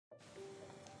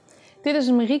Dit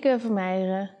is Maike van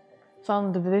Ees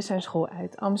van de Bewustzijnschool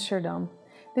uit Amsterdam.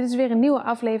 Dit is weer een nieuwe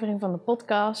aflevering van de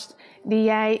podcast die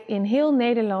jij in heel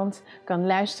Nederland kan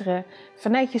luisteren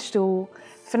vanuit je stoel,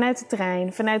 vanuit de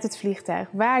trein, vanuit het vliegtuig,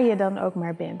 waar je dan ook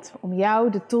maar bent. Om jou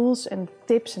de tools en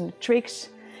tips en tricks,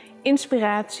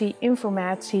 inspiratie,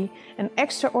 informatie en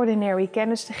extraordinary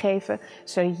kennis te geven,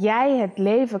 zodat jij het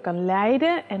leven kan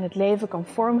leiden en het leven kan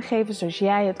vormgeven zoals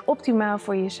jij het optimaal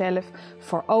voor jezelf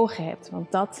voor ogen hebt.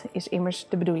 Want dat is immers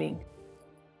de bedoeling.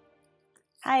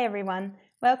 Hi everyone,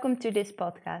 welcome to this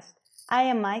podcast. I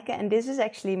am Maike and this is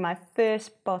actually my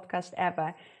first podcast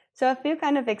ever, so I feel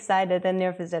kind of excited and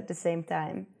nervous at the same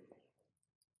time.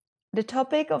 The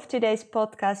topic of today's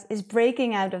podcast is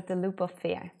breaking out of the loop of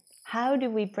fear. How do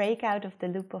we break out of the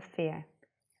loop of fear?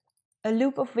 A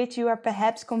loop of which you are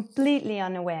perhaps completely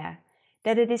unaware,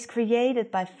 that it is created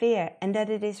by fear and that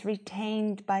it is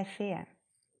retained by fear.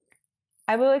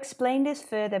 I will explain this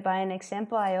further by an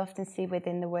example I often see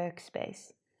within the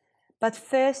workspace. But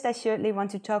first, I certainly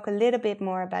want to talk a little bit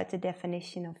more about the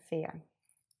definition of fear.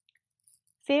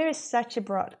 Fear is such a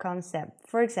broad concept.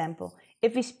 For example,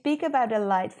 if we speak about a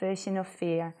light version of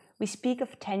fear, we speak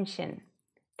of tension.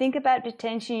 Think about the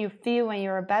tension you feel when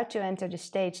you're about to enter the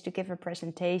stage to give a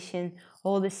presentation,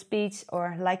 hold a speech,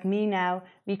 or like me now,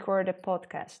 record a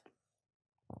podcast.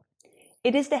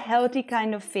 It is the healthy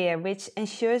kind of fear which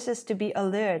ensures us to be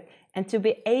alert and to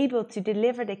be able to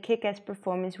deliver the kick-ass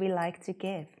performance we like to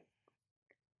give.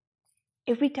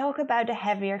 If we talk about the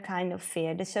heavier kind of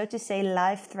fear, the so to say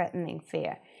life-threatening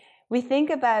fear, we think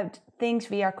about things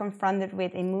we are confronted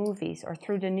with in movies or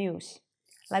through the news,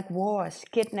 like wars,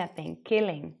 kidnapping,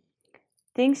 killing,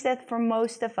 things that for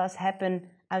most of us happen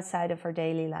outside of our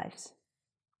daily lives.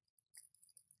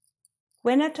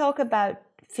 When I talk about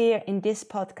fear in this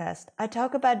podcast, I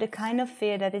talk about the kind of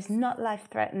fear that is not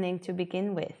life-threatening to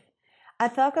begin with. I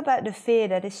talk about the fear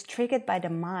that is triggered by the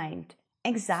mind,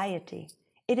 anxiety.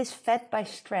 It is fed by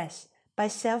stress, by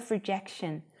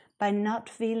self-rejection, by not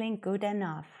feeling good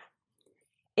enough.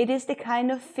 It is the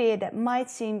kind of fear that might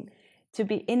seem to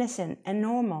be innocent and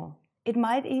normal. It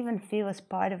might even feel as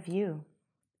part of you.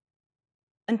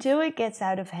 Until it gets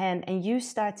out of hand and you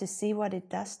start to see what it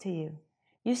does to you.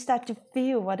 You start to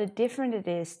feel what a difference it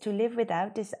is to live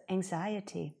without this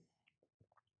anxiety.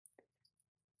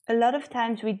 A lot of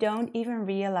times we don't even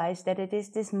realize that it is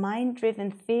this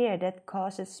mind-driven fear that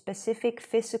causes specific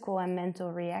physical and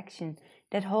mental reaction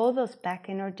that hold us back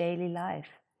in our daily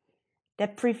life,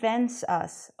 that prevents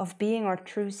us of being our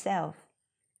true self.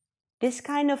 This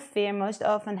kind of fear most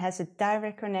often has a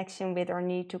direct connection with our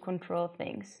need to control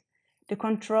things, to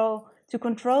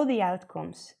control the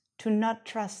outcomes, to not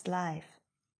trust life.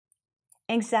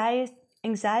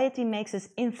 Anxiety makes us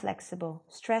inflexible,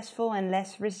 stressful and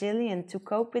less resilient to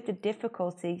cope with the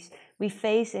difficulties we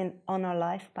face on our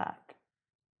life path.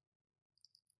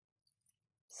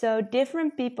 So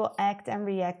different people act and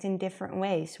react in different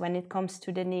ways when it comes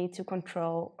to the need to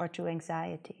control or to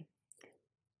anxiety.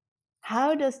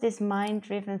 How does this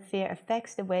mind-driven fear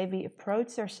affect the way we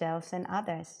approach ourselves and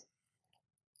others?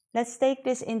 Let's take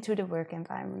this into the work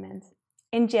environment.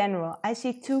 In general, I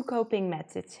see two coping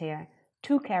methods here.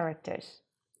 Two characters.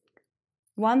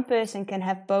 One person can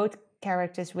have both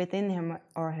characters within him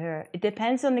or her. It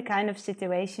depends on the kind of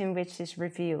situation which is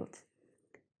revealed.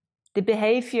 The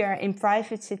behavior in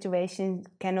private situations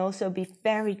can also be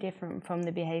very different from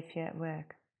the behavior at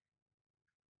work.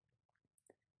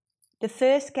 The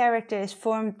first character is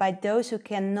formed by those who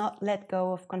cannot let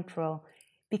go of control,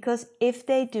 because if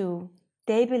they do,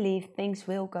 they believe things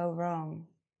will go wrong.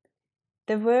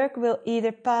 The work will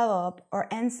either pile up or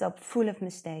ends up full of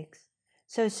mistakes.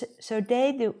 So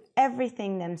they do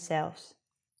everything themselves.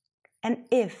 And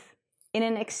if, in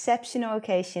an exceptional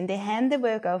occasion, they hand the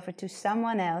work over to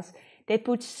someone else, they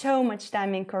put so much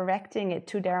time in correcting it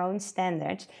to their own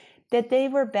standards that they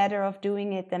were better off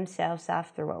doing it themselves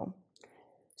after all.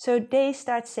 So they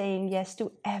start saying yes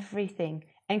to everything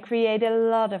and create a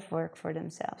lot of work for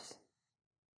themselves.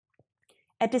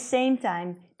 At the same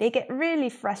time, they get really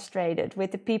frustrated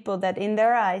with the people that in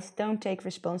their eyes don't take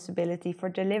responsibility for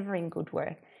delivering good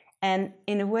work and,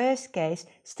 in the worst case,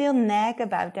 still nag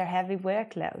about their heavy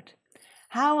workload.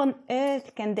 How on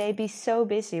earth can they be so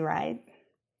busy, right?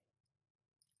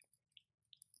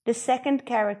 The second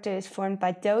character is formed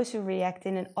by those who react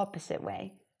in an opposite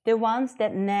way, the ones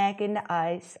that nag in the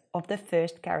eyes of the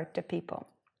first character people.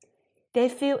 They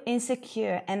feel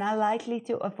insecure and are likely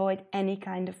to avoid any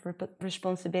kind of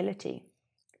responsibility.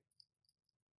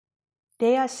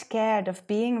 They are scared of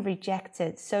being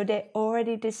rejected, so they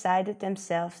already decided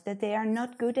themselves that they are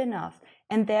not good enough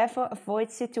and therefore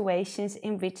avoid situations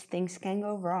in which things can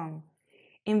go wrong.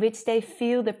 in which they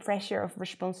feel the pressure of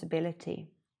responsibility.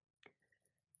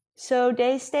 So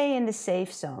they stay in the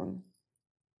safe zone.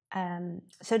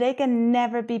 So they can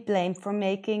never be blamed for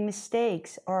making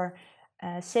mistakes or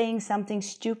saying something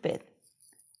stupid.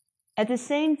 At the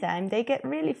same time, they get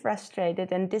really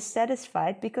frustrated and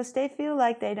dissatisfied because they feel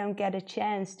like they don't get a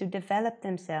chance to develop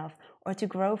themselves or to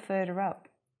grow further up.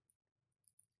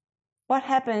 What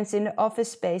happens in the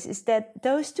office space is that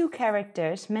those two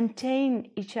characters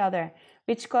maintain each other,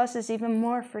 which causes even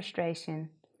more frustration.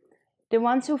 The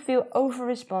ones who feel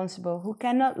over-responsible, who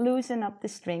cannot loosen up the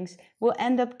strings, will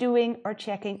end up doing or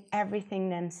checking everything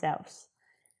themselves.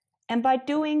 And by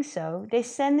doing so, they're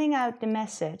sending out the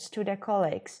message to their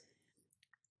colleagues: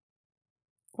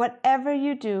 whatever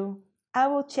you do, I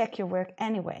will check your work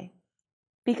anyway,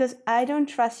 because I don't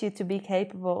trust you to be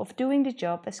capable of doing the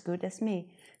job as good as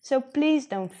me. So please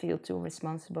don't feel too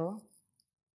responsible.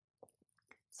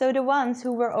 So the ones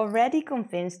who were already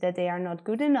convinced that they are not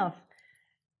good enough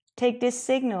take this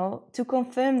signal to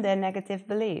confirm their negative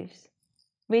beliefs,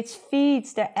 which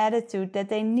feeds their attitude that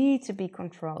they need to be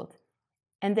controlled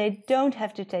and they don't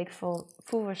have to take full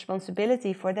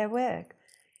responsibility for their work.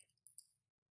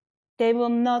 They will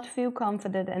not feel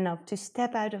confident enough to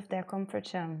step out of their comfort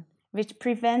zone, which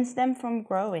prevents them from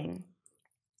growing.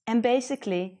 And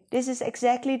basically, this is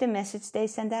exactly the message they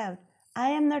send out: I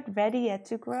am not ready yet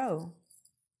to grow.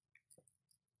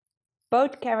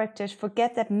 Both characters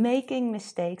forget that making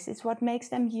mistakes is what makes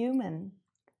them human.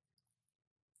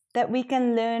 That we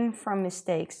can learn from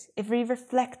mistakes if we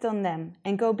reflect on them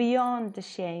and go beyond the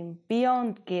shame,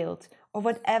 beyond guilt, or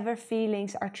whatever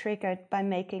feelings are triggered by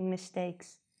making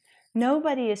mistakes.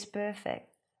 Nobody is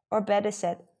perfect, or better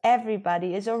said,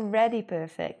 everybody is already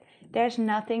perfect. There's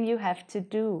nothing you have to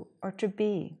do or to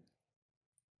be.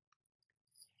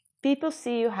 People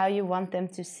see you how you want them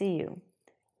to see you.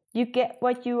 You get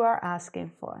what you are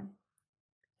asking for.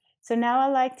 So now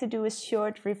I'd like to do a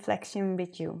short reflection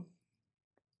with you.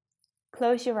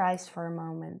 Close your eyes for a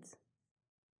moment.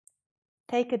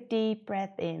 Take a deep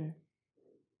breath in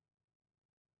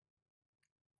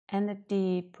and a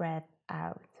deep breath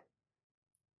out.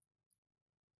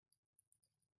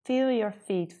 Feel your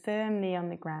feet firmly on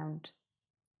the ground.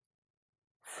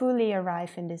 Fully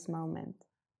arrive in this moment.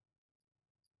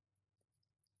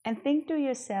 And think to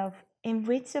yourself, in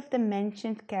which of the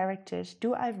mentioned characters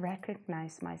do I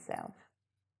recognize myself?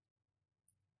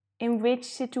 In which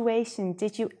situation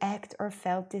did you act or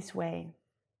felt this way?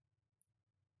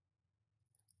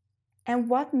 And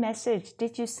what message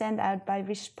did you send out by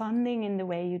responding in the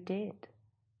way you did?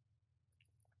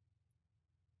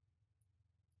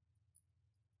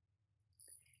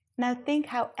 Now think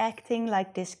how acting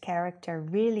like this character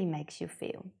really makes you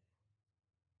feel.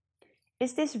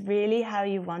 Is this really how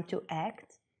you want to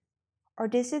act? Or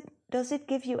does it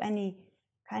give you any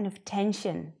kind of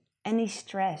tension, any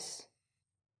stress?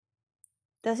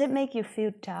 Does it make you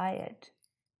feel tired,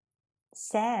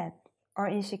 sad, or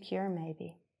insecure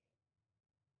maybe?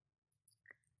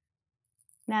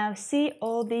 Now see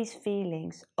all these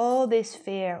feelings, all this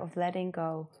fear of letting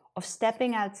go, of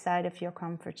stepping outside of your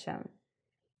comfort zone.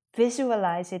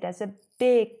 Visualize it as a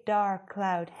big dark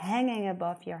cloud hanging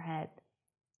above your head.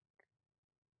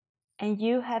 And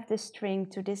you have the string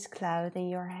to this cloud in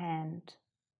your hand.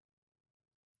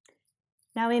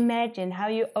 Now imagine how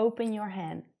you open your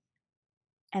hand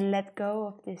and let go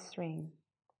of this string.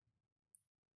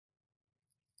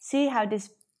 See how this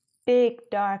big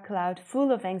dark cloud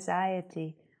full of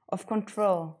anxiety, of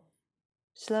control,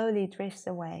 slowly drifts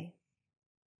away.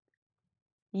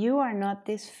 You are not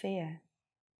this fear.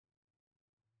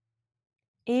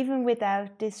 Even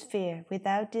without this fear,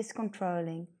 without this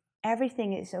controlling,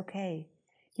 everything is okay.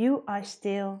 You are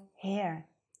still here,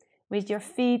 with your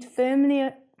feet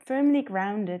firmly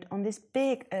grounded on this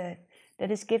big earth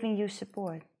that is giving you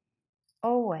support.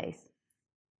 Always.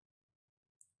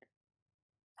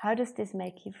 How does this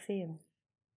make you feel?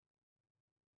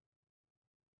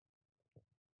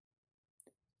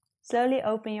 Slowly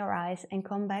open your eyes and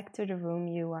come back to the room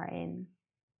you are in.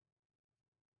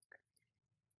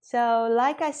 So,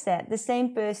 like I said, the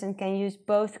same person can use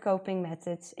both coping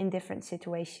methods in different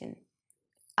situations.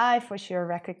 I for sure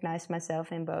recognize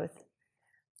myself in both.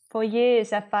 For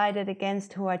years I fought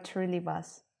against who I truly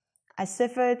was. I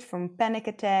suffered from panic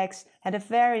attacks, had a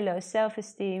very low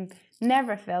self-esteem,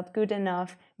 never felt good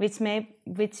enough, which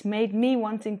made me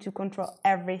wanting to control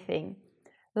everything.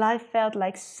 Life felt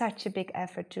like such a big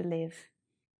effort to live.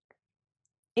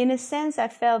 In a sense, I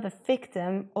felt a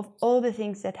victim of all the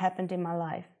things that happened in my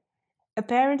life.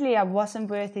 Apparently, I wasn't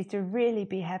worthy to really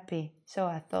be happy, so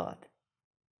I thought.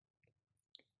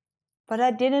 But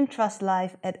I didn't trust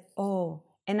life at all,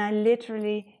 And I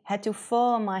literally had to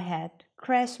fall on my head,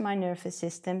 crash my nervous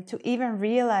system to even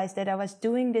realize that I was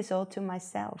doing this all to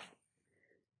myself.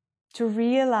 To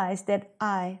realize that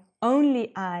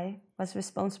only I, was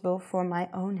responsible for my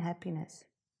own happiness.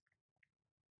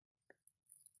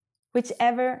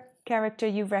 Whichever character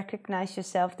you recognize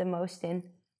yourself the most in,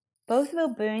 both will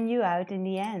burn you out in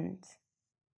the end.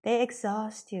 They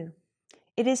exhaust you.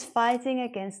 It is fighting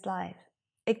against life,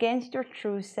 against your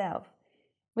true self,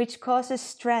 which causes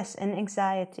stress and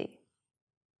anxiety.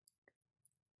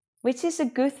 Which is a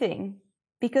good thing,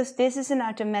 because this is an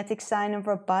automatic sign of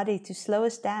our body to slow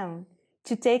us down,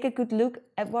 to take a good look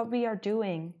at what we are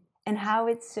doing and how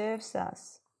it serves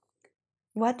us.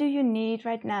 What do you need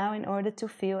right now in order to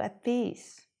feel at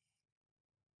peace?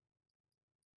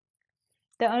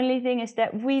 The only thing is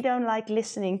that we don't like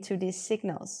listening to these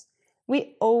signals.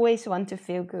 We always want to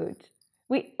feel good.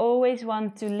 We always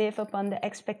want to live upon the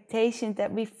expectations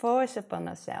that we force upon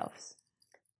ourselves.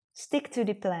 Stick to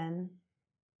the plan.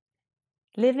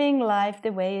 Living life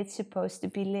the way it's supposed to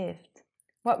be lived.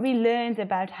 What we learned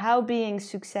about how being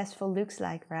successful looks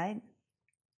like, right?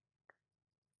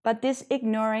 But this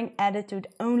ignoring attitude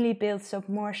only builds up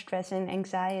more stress and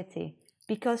anxiety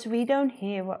because we don't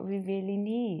hear what we really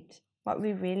need, what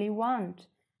we really want.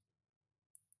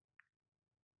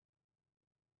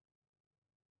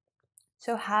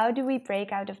 So how do we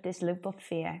break out of this loop of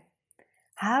fear?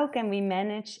 How can we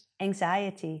manage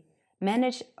anxiety,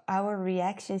 manage our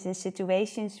reactions in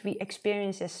situations we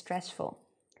experience as stressful?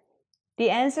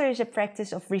 The answer is a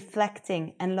practice of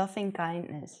reflecting and loving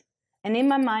kindness. And in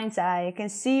my mind's eye, I can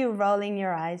see you rolling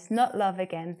your eyes, not love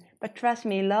again, but trust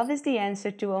me, love is the answer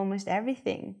to almost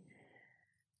everything.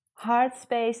 Heart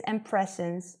space and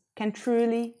presence can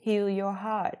truly heal your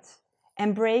heart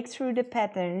and break through the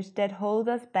patterns that hold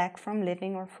us back from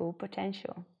living our full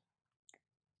potential.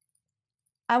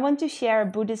 I want to share a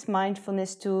Buddhist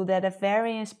mindfulness tool that a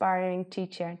very inspiring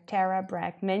teacher, Tara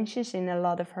Brach, mentions in a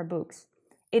lot of her books.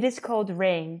 It is called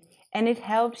RAIN, and it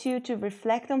helps you to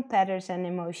reflect on patterns and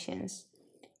emotions.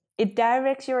 It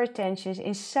directs your attention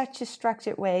in such a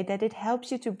structured way that it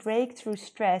helps you to break through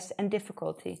stress and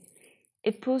difficulty.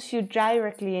 It pulls you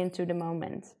directly into the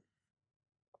moment.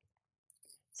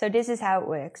 So this is how it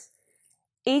works.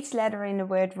 Each letter in the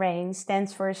word RAIN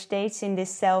stands for a stage in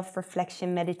this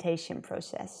self-reflection meditation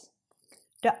process.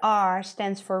 The R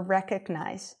stands for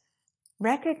recognize.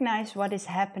 Recognize what is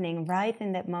happening right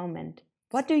in that moment.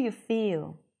 What do you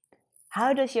feel?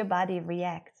 How does your body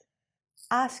react?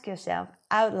 Ask yourself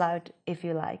out loud if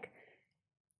you like.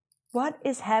 What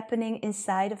is happening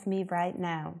inside of me right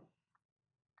now?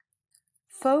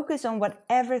 Focus on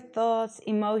whatever thoughts,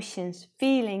 emotions,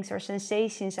 feelings, or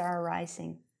sensations are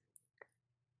arising.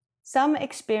 Some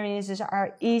experiences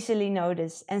are easily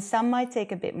noticed and some might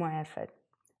take a bit more effort.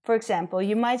 For example,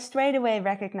 you might straight away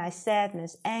recognize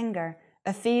sadness, anger,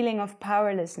 a feeling of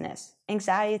powerlessness,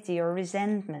 anxiety or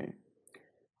resentment,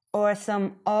 or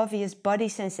some obvious body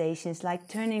sensations like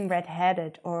turning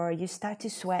red-headed or you start to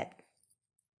sweat.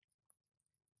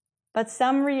 But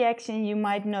some reaction you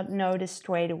might not notice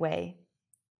straight away.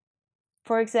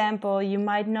 For example, you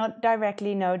might not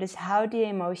directly notice how the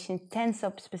emotion tense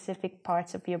up specific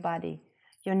parts of your body,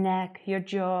 your neck, your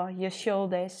jaw, your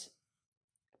shoulders.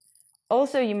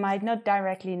 Also, you might not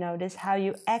directly notice how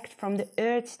you act from the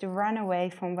urge to run away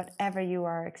from whatever you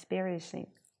are experiencing.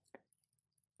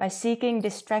 By seeking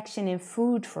distraction in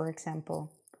food, for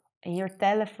example, in your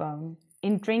telephone,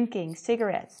 in drinking,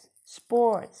 cigarettes,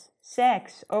 sports,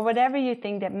 sex, or whatever you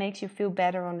think that makes you feel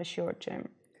better on the short term.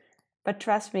 But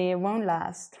trust me, it won't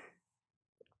last.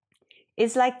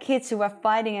 It's like kids who are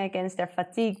fighting against their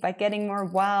fatigue by getting more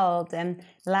wild and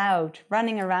loud,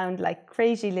 running around like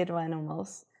crazy little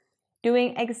animals,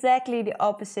 doing exactly the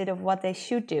opposite of what they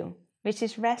should do, which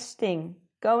is resting,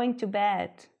 going to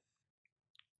bed.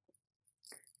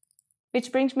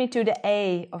 Which brings me to the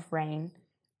A of RAIN.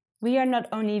 We are not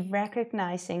only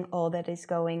recognizing all that is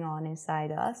going on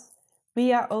inside us,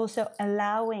 we are also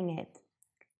allowing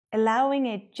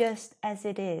it just as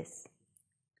it is.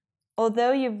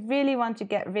 Although you really want to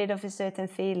get rid of a certain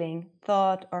feeling,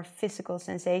 thought, or physical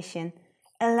sensation,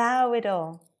 allow it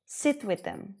all. Sit with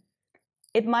them.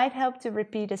 It might help to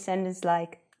repeat a sentence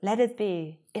like, let it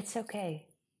be, it's okay.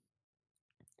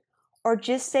 Or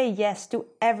just say yes to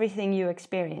everything you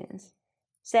experience.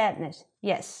 Sadness,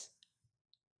 yes.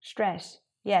 Stress,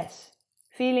 yes.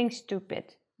 Feeling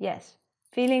stupid, yes.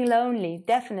 Feeling lonely,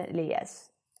 definitely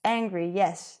yes. Angry,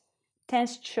 yes.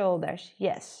 Tensed shoulders,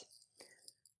 yes.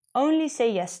 Only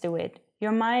say yes to it.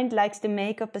 Your mind likes to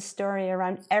make up a story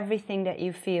around everything that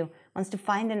you feel, wants to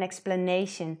find an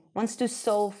explanation, wants to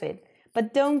solve it.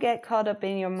 But don't get caught up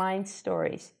in your mind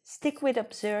stories. Stick with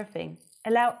observing.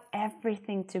 Allow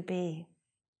everything to be.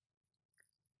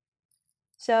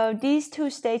 So these two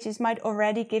stages might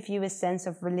already give you a sense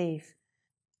of relief,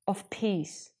 of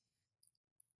peace.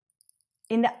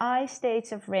 In the I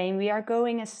stage of rain, we are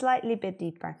going a slightly bit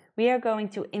deeper. We are going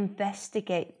to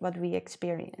investigate what we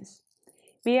experience.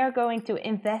 We are going to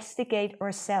investigate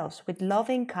ourselves with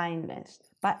loving kindness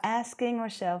by asking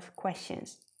ourselves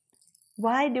questions.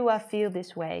 Why do I feel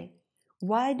this way?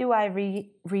 Why do I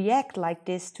react like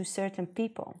this to certain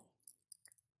people?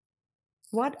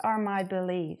 What are my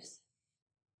beliefs?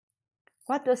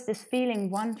 What does this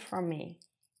feeling want from me?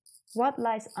 What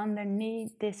lies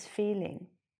underneath this feeling?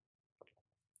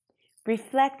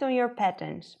 Reflect on your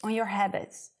patterns, on your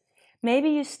habits. Maybe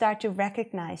you start to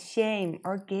recognize shame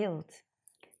or guilt.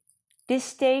 This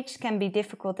stage can be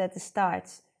difficult at the start,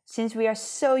 since we are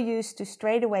so used to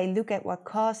straight away look at what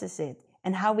causes it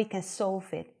and how we can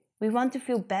solve it. We want to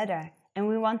feel better, and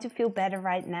we want to feel better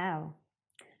right now.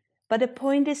 But the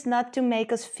point is not to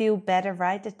make us feel better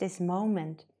right at this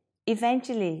moment.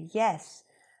 Eventually, yes,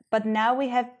 but now we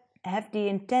have the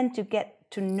intent to get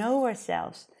to know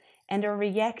ourselves and our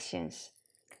reactions,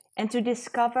 and to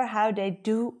discover how they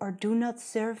do or do not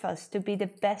serve us to be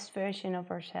the best version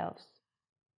of ourselves.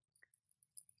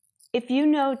 If you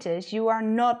notice you are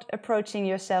not approaching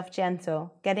yourself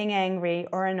gentle, getting angry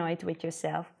or annoyed with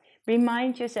yourself,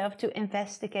 remind yourself to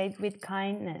investigate with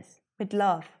kindness, with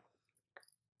love.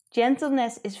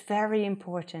 Gentleness is very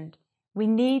important. We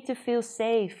need to feel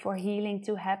safe for healing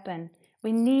to happen.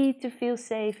 We need to feel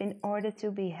safe in order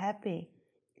to be happy.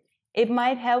 It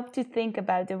might help to think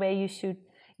about the way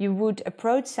you would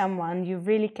approach someone you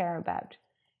really care about.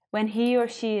 When he or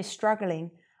she is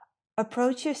struggling,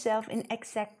 approach yourself in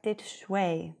exact this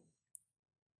way,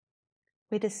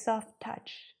 with a soft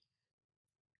touch.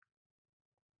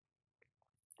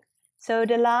 So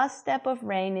the last step of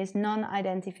RAIN is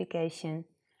non-identification.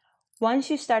 Once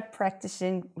you start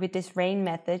practicing with this RAIN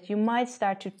method, you might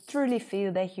start to truly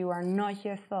feel that you are not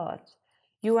your thoughts.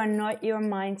 You are not your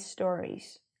mind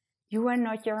stories. You are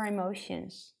not your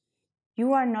emotions.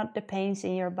 You are not the pains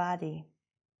in your body.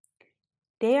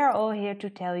 They are all here to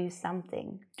tell you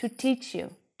something, to teach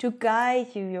you, to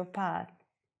guide you your path.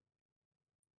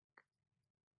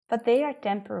 But they are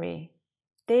temporary.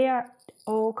 They are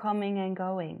all coming and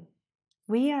going.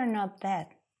 We are not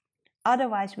that.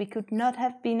 Otherwise, we could not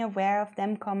have been aware of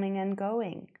them coming and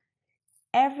going.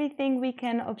 Everything we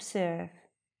can observe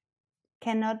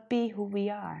cannot be who we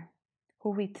are, who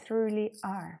we truly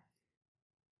are.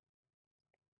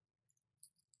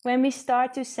 When we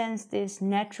start to sense this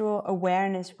natural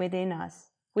awareness within us,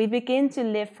 we begin to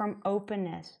live from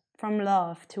openness, from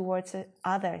love towards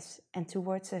others and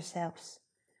towards ourselves.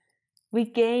 We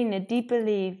gain a deep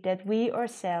belief that we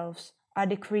ourselves are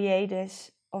the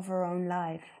creators of our own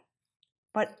life,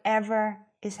 whatever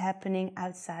is happening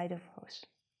outside of us.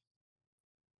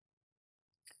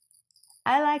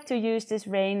 I like to use this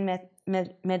RAIN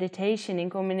meditation in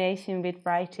combination with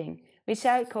writing, which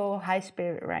I call high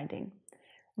spirit writing.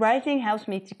 Writing helps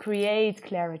me to create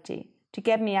clarity, to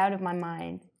get me out of my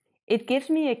mind. It gives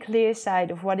me a clear sight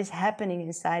of what is happening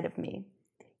inside of me,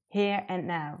 here and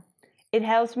now. It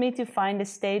helps me to find a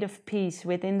state of peace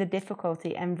within the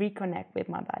difficulty and reconnect with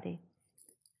my body.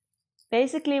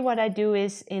 Basically, what I do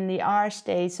is, in the R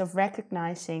stage of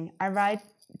recognizing, I write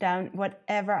down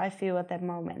whatever I feel at that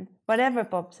moment, whatever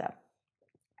pops up.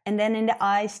 And then in the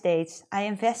I stage, I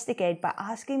investigate by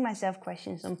asking myself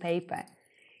questions on paper.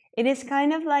 It is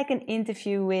kind of like an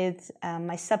interview with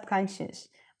my subconscious,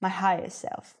 my higher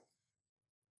self.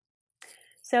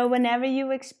 So whenever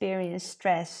you experience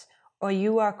stress or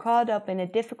you are caught up in a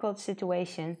difficult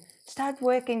situation, start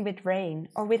working with RAIN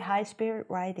or with high spirit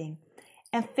writing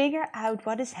and figure out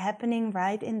what is happening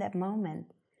right in that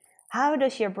moment. How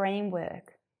does your brain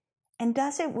work? And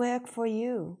does it work for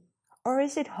you? Or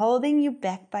is it holding you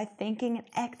back by thinking and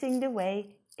acting the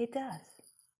way it does?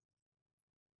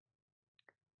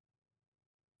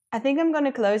 I think I'm going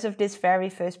to close off this very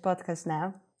first podcast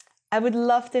now. I would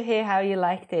love to hear how you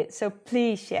liked it, so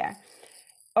please share.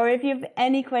 Or if you have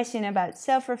any question about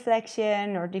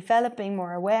self-reflection or developing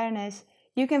more awareness,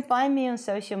 you can find me on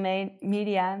social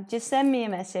media. Just send me a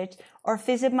message or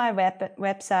visit my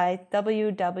website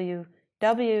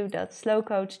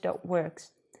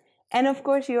www.slowcoach.works. And of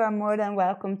course, you are more than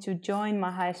welcome to join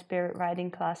my high spirit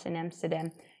writing class in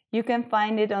Amsterdam. You can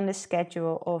find it on the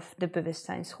schedule of the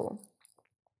Bewustzijn School.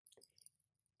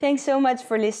 Thanks so much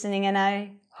for listening, and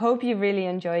I hope you really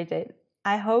enjoyed it.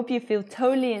 I hope you feel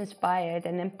totally inspired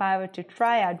and empowered to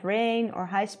try out RAIN or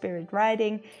high spirit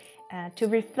writing to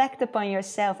reflect upon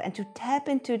yourself and to tap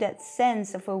into that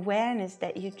sense of awareness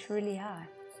that you truly are.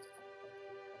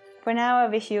 For now, I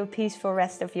wish you a peaceful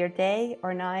rest of your day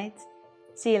or night.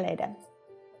 See you later.